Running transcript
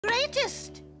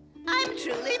greatest. I'm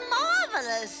truly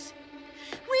marvelous.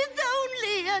 With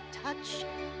only a touch,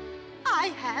 I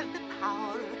have the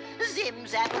power. Zim,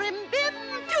 zap, rim, bim,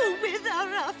 to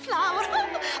wither a flower.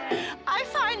 I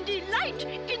find delight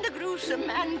in the gruesome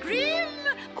and grim.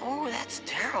 Oh, that's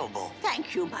terrible.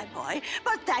 Thank you, my boy,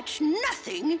 but that's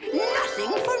nothing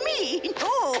for me.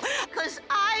 No, 'cause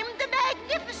I'm the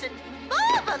magnificent,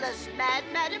 marvelous Mad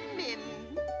Madam Mim.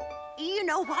 You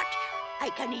know what? I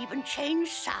can even change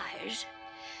size.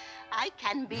 I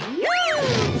can be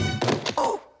huge.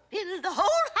 Oh, fill the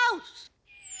whole house.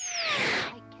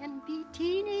 I can be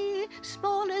teeny,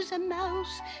 small as a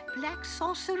mouse. Black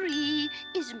sorcery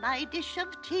is my dish of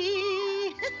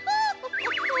tea.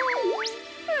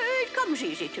 It comes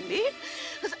easy to me,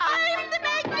 'cause I'm the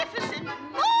magnificent,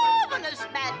 marvelous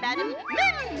Mad Madam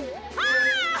Mim.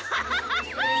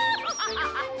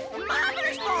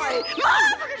 Marvelous boy!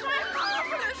 Marvelous!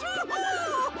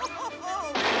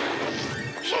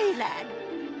 Say, lad,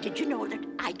 did you know that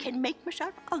I can make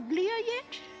myself uglier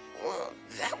yet? Well,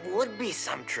 that would be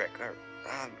some trick. Or,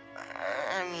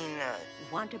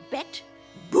 Want to bet?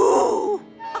 Boo!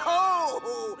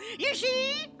 Oh, you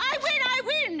see? I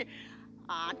win!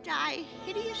 Aren't I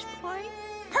hideous, boy?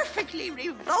 Perfectly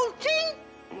revolting?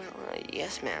 Well,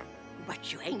 yes, ma'am.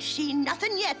 But you ain't seen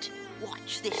nothing yet.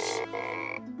 Watch this.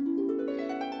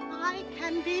 I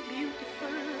can be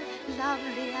beautiful,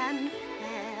 lovely and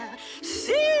fair.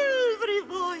 Silvery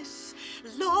voice,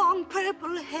 long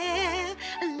purple hair.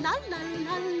 La la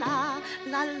la la,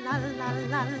 la la la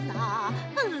la la,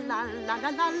 la la la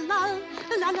la la,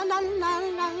 la la la la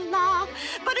la la.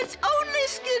 But it's only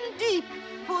skin deep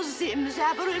for Zim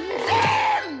Zabberim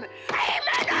Zim. I'm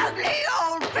an ugly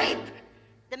old creep.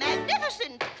 The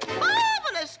magnificent,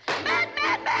 marvelous,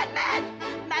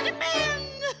 Madam Mim.